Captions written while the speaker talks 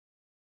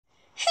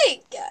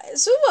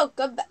guys,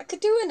 welcome back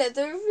to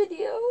another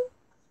video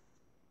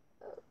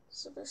of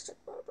Super Stik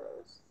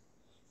Bros.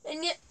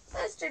 And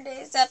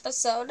yesterday's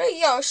episode,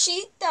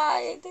 Yoshi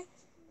died.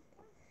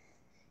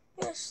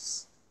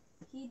 Yes,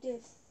 he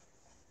did.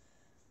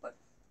 But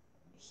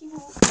he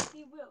will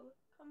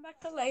come back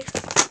to life.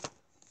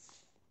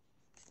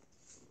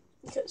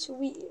 Because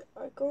we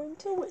are going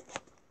to win.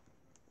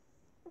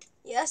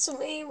 Yes,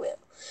 we will.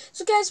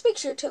 So guys, make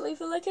sure to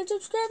leave a like and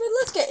subscribe, and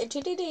let's get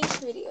into today's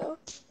video.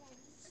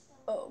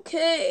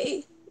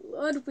 Okay,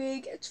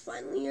 Ludwig, it's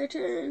finally your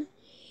turn.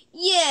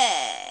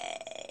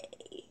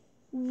 Yay!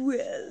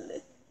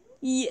 Well,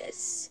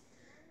 yes,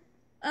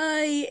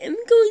 I am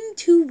going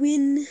to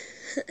win.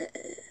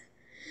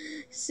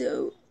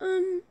 So,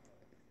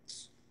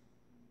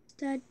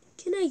 Dad,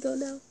 can I go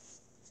now?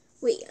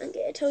 Wait, I'm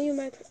gonna tell you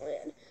my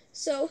plan.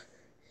 So,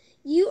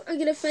 you are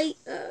gonna fight,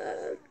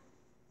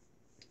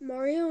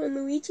 Mario and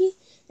Luigi,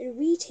 and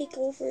we take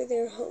over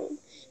their home,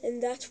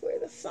 and that's where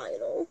the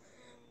final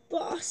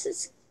boss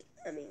is.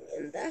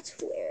 And that's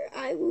where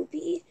I will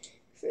be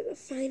for the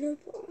final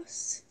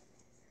boss.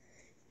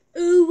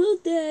 Oh, well,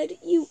 Dad,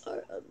 you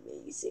are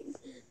amazing.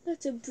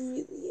 That's a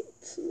brilliant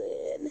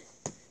plan.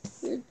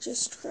 You're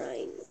just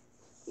trying.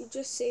 You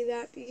just say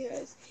that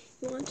because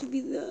you want to be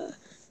the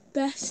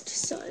best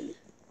son.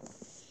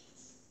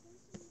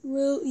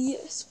 Well,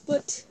 yes,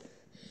 but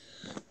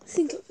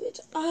think of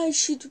it. I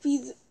should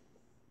be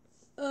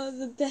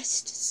the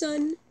best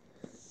son,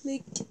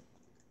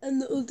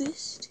 and the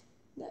oldest.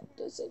 That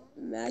doesn't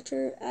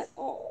matter at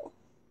all.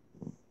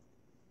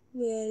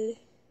 Well,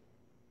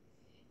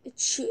 it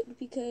should,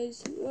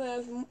 because you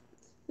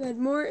had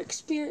more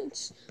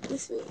experience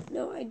with me.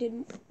 No, I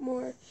didn't.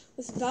 More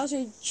with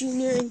Bowser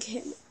Jr. and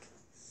Kamek.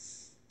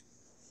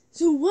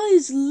 So why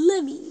is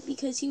Lemmy?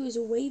 Because he was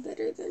way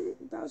better than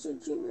Bowser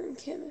Jr. and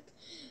Kamek.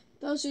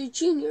 Bowser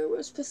Jr.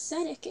 was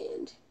pathetic,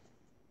 and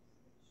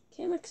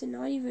Kamek's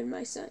not even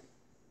my son.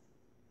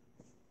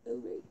 Oh,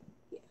 wait.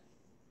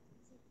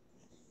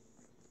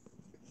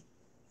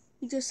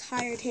 We just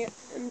hired him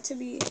to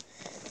be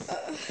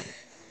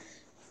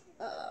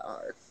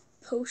our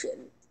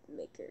potion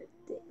maker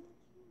thing.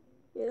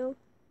 You know?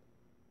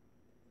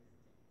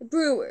 The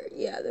brewer.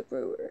 Yeah, the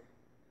brewer.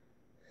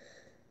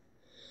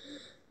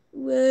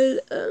 Well,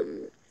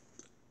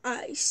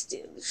 I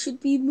still should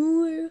be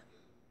more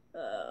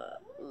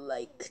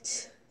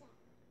liked.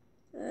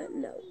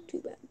 No, too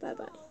bad.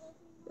 Bye-bye.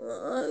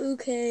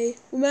 Okay.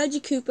 Will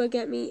Magic Koopa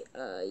get me?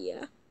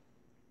 Yeah.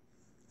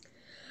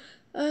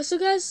 So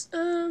guys,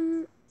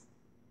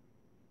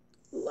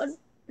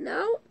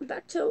 now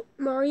back to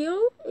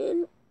Mario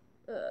and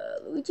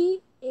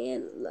Luigi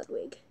and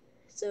Ludwig.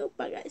 So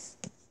bye guys.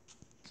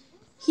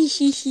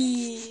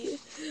 Hee.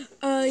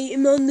 I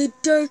am on the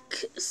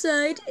dark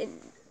side, and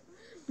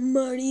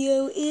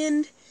Mario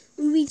and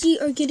Luigi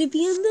are gonna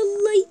be on the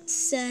light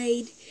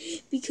side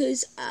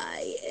because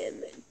I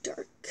am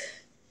dark.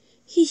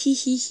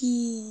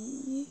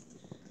 Hee.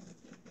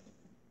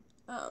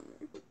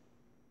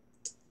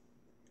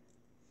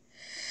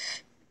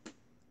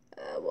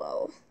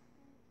 Well,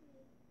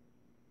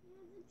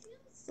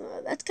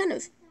 that's kind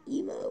of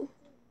emo.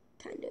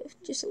 Kind of,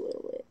 just a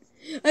little bit.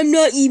 I'm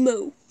not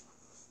emo.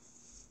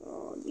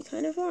 Oh, you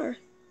kind of are.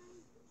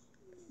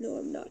 No,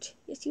 I'm not.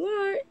 Yes, you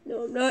are.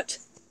 No, I'm not.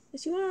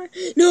 Yes, you are.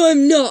 No,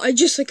 I'm not. I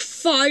just like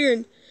fire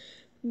and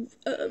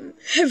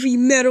heavy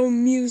metal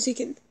music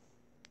and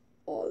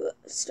all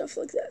that stuff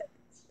like that.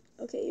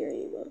 Okay, you're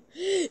emo.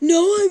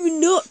 No, I'm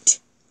not.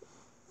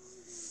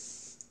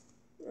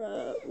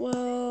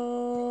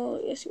 Well,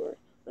 yes, you are.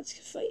 Let's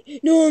fight.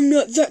 No, I'm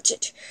not. That's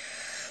it.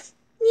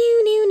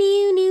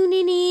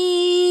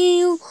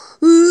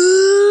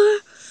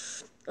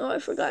 Oh, I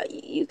forgot.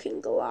 You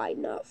can glide,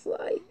 not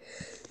fly.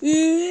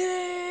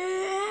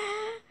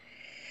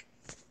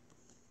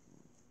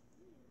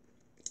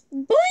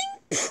 Boing!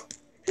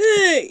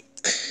 Hey!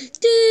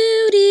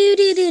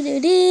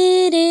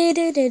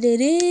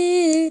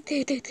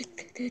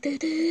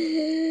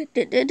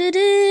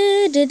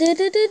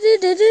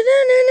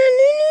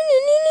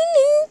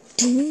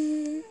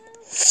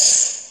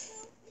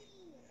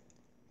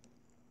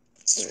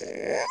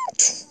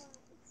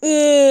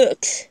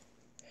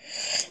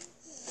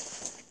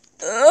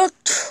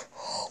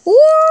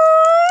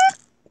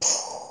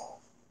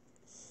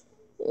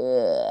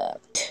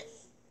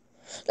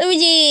 Let me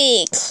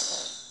see.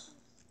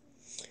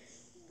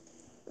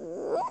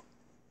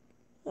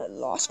 I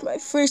lost my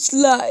first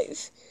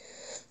life.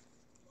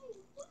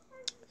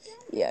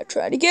 Yeah,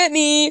 try to get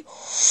me.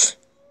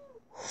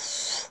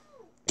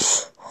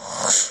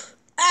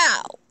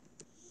 Ow.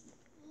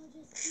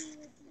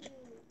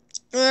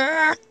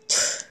 Yeah.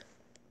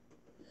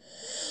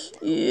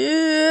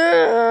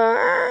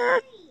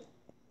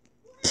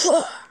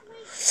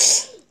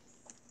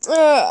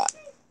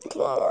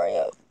 Come on,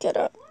 Mario, get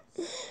up.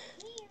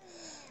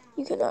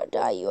 You cannot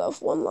die. You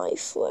have one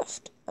life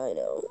left. I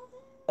know.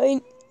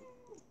 I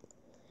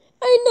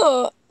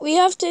know. We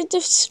have to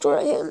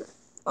destroy him.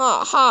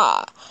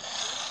 Aha.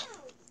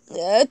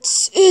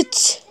 That's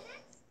it.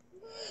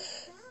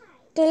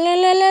 La la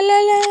la la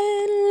la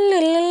la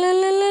la la.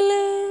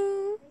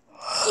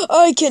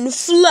 I can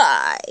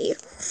fly.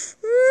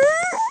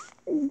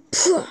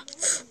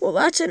 Well,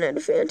 that's an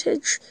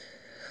advantage.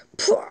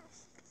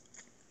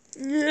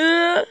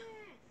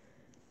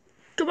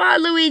 Come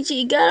on,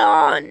 Luigi, get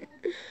on.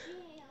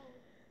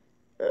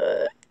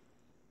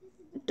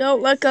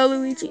 Don't let go,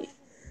 Luigi.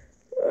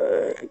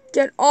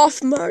 Get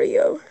off,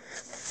 Mario.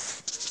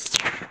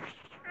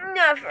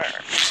 Never.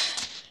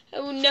 I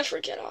will never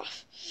get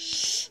off.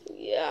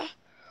 Yeah.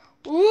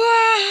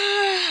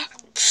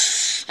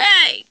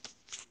 Hey!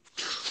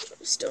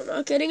 I'm still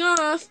not getting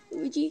off,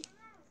 Luigi.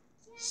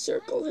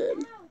 Circle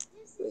him.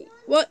 Wait,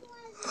 what?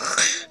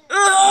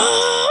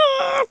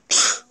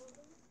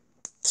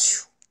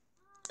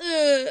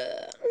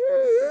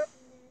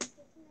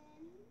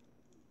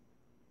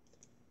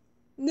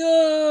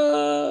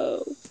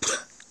 No!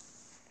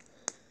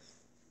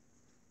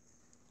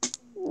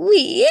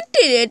 We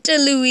did it,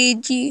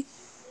 Luigi.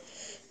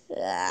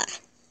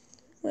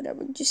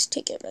 Whatever, just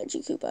take it,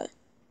 Magic Koopa.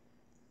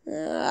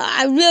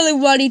 I really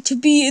wanted to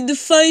be in the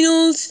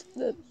finals.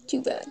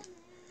 Too bad.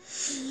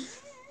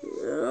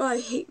 I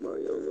hate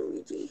Mario and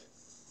Luigi.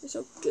 They're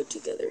so good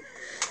together.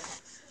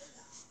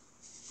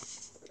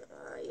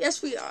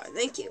 Yes, we are.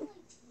 Thank you.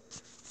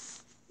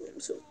 I'm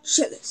so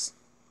jealous.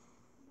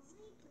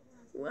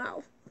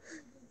 Wow.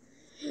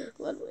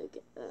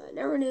 Ludwig.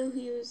 Never knew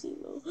he was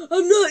emo.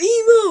 I'm not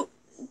emo!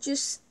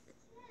 Just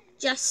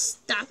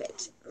stop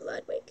it,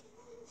 Ludwig.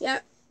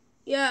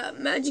 Yeah,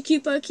 Magic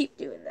Koopa, keep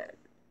doing that.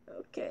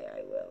 Okay,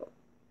 I will.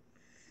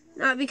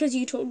 Not because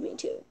you told me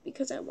to,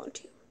 because I want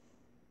to.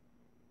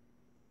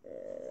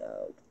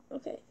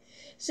 Okay.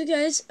 So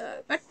guys,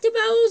 back to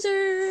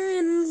Bowser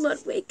and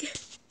Ludwig.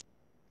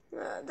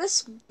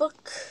 This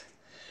book.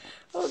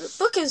 Oh, the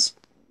book is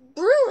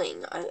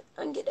brewing.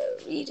 I'm gonna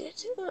read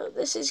it. Oh,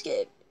 this is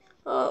good.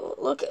 Oh,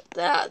 look at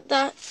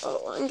that.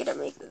 Oh, I'm gonna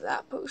make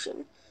that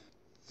potion.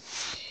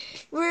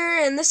 We're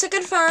in the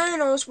second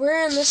finals.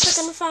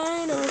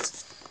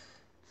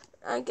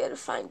 I gotta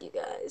find you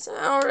guys.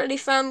 I already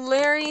found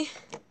Larry.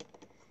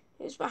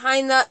 He's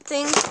behind that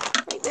thing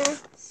right there.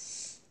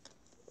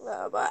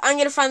 But I'm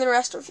gonna find the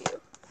rest of you.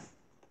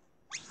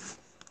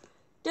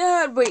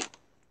 Dad, wait.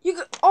 You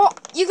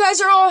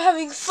guys are all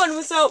having fun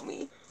without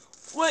me.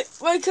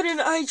 Why couldn't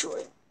I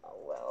join? Oh,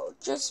 well,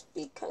 just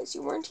because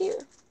you weren't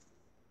here.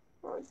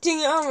 Oh, dang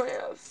it, I want to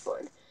have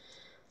fun.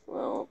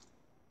 Well,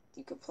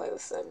 you can play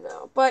with them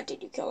now. But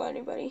did you kill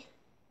anybody?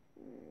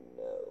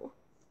 No.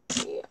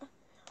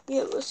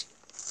 Yeah, let's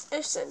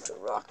listen to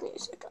rock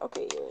music.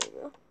 Okay, you're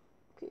emo.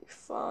 Okay,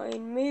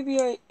 fine. Maybe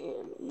I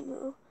am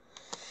emo.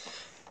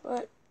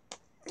 But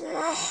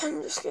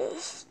I'm just gonna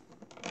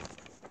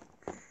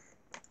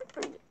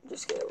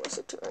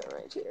listen to it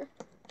right here.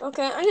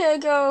 Okay, I'm gonna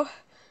go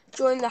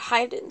join the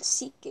hide and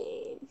seek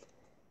game.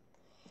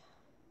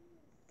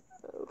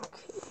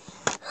 Okay.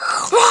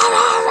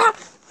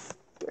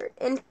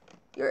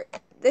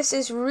 This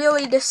is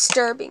really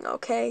disturbing,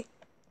 okay?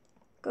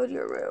 Go to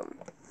your room.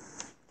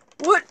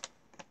 What?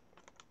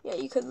 Yeah,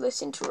 you could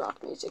listen to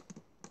rock music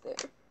there.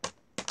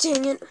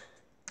 Dang it.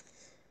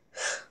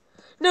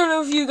 None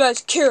of you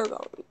guys care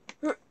about me.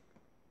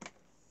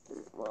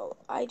 Well,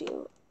 I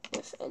do,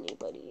 if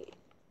anybody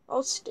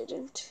else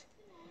didn't.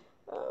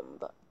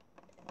 But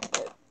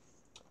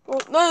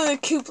well, none of the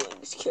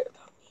Koopalings care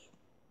about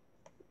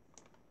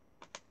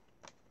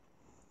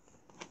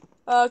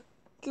me.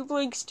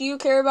 Koopalings, do you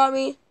care about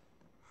me?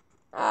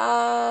 No.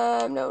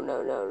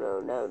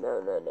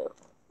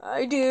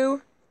 I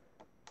do.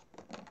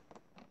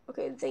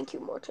 Okay, thank you,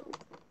 Morton.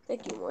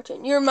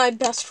 You're my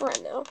best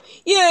friend now.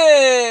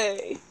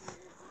 Yay!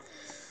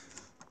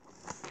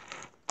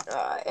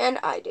 And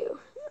I do.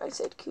 I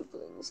said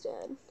Koopaling's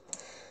dad.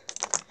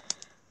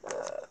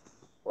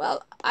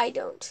 Well, I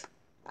don't,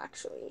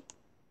 actually.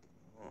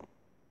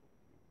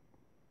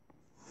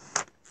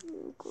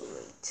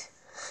 Great.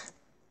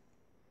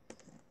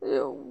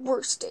 The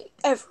worst day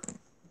ever.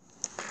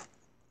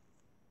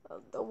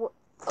 The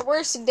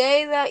worst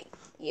day that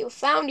you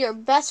found your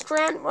best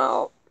friend?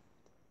 Well,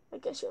 I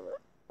guess you're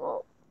not.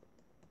 Well,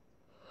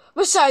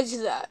 besides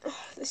that,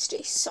 this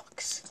day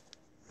sucks.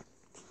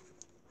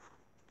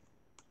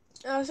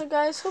 So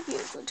guys, hope you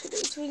enjoyed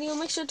today's video.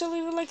 Make sure to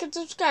leave a like and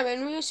subscribe,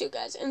 and we'll see you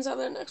guys in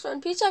the next one.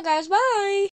 Peace out, guys. Bye!